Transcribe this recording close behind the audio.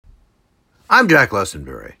I'm Jack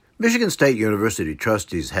Lessenberry. Michigan State University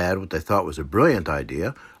trustees had what they thought was a brilliant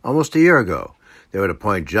idea almost a year ago. They would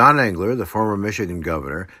appoint John Engler, the former Michigan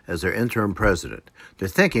governor, as their interim president. Their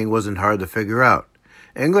thinking wasn't hard to figure out.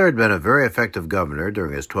 Engler had been a very effective governor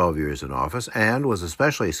during his 12 years in office and was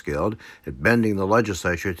especially skilled at bending the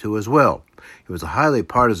legislature to his will. He was a highly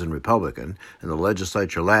partisan Republican, and the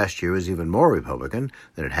legislature last year was even more Republican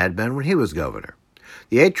than it had been when he was governor.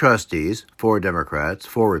 The 8 trustees, 4 Democrats,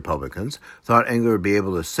 4 Republicans, thought Engler would be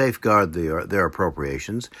able to safeguard their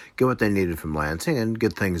appropriations, get what they needed from Lansing, and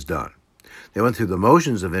get things done. They went through the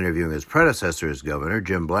motions of interviewing his predecessor as governor,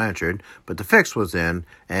 Jim Blanchard, but the fix was in,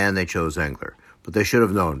 and they chose Engler. But they should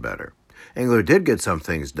have known better. Engler did get some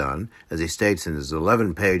things done, as he states in his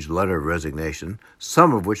 11-page letter of resignation,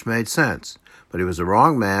 some of which made sense. But he was the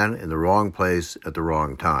wrong man in the wrong place at the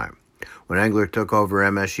wrong time. When Engler took over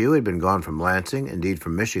MSU, he'd been gone from Lansing, indeed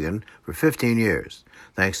from Michigan, for 15 years.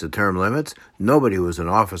 Thanks to term limits, nobody who was in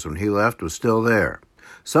office when he left was still there.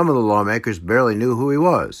 Some of the lawmakers barely knew who he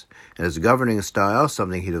was, and his governing style,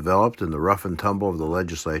 something he developed in the rough and tumble of the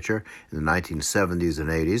legislature in the 1970s and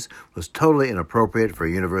 80s, was totally inappropriate for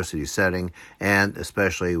a university setting, and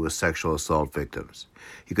especially with sexual assault victims.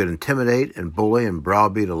 He could intimidate and bully and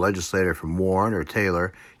browbeat a legislator from Warren or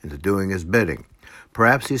Taylor into doing his bidding.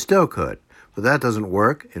 Perhaps he still could, but that doesn't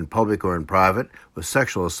work, in public or in private, with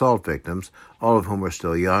sexual assault victims, all of whom are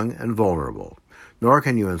still young and vulnerable. Nor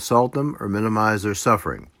can you insult them or minimize their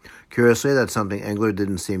suffering. Curiously, that's something Engler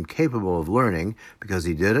didn't seem capable of learning because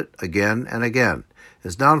he did it again and again.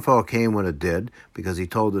 His downfall came when it did, because he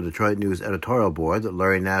told the Detroit News editorial board that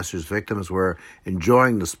Larry Nassar's victims were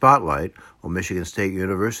enjoying the spotlight while Michigan State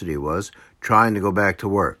University was trying to go back to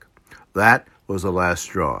work. That was the last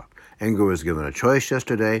straw. Engler was given a choice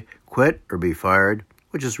yesterday, quit or be fired,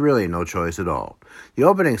 which is really no choice at all. The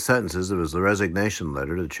opening sentences of his resignation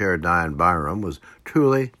letter to Chair Dianne Byram was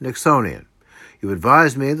truly Nixonian. You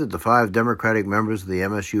advised me that the 5 Democratic members of the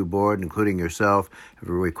MSU board, including yourself, have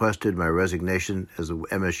requested my resignation as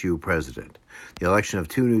MSU president. The election of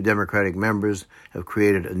 2 new Democratic members have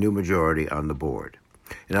created a new majority on the board.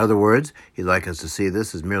 In other words, he'd like us to see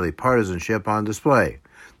this as merely partisanship on display.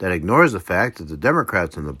 That ignores the fact that the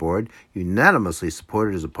Democrats on the board unanimously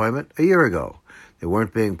supported his appointment a year ago. They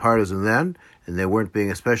weren't being partisan then, and they weren't being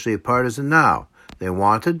especially partisan now. They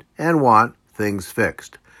wanted and want things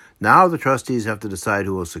fixed. Now the trustees have to decide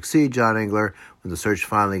who will succeed John Engler when the search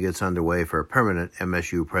finally gets underway for a permanent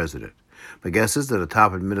MSU president. My guess is that a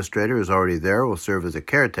top administrator is already there, will serve as a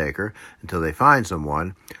caretaker until they find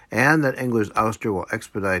someone, and that Engler's ouster will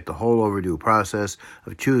expedite the whole overdue process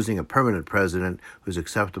of choosing a permanent president who's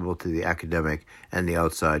acceptable to the academic and the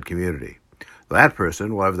outside community. That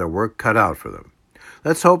person will have their work cut out for them.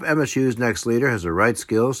 Let's hope MSU's next leader has the right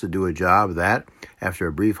skills to do a job that, after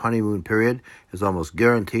a brief honeymoon period, is almost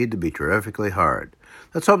guaranteed to be terrifically hard.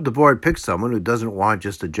 Let's hope the board picks someone who doesn't want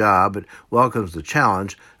just a job, but welcomes the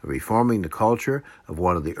challenge of reforming the culture of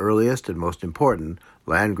one of the earliest and most important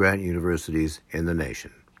land-grant universities in the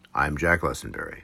nation. I'm Jack Lessenberry.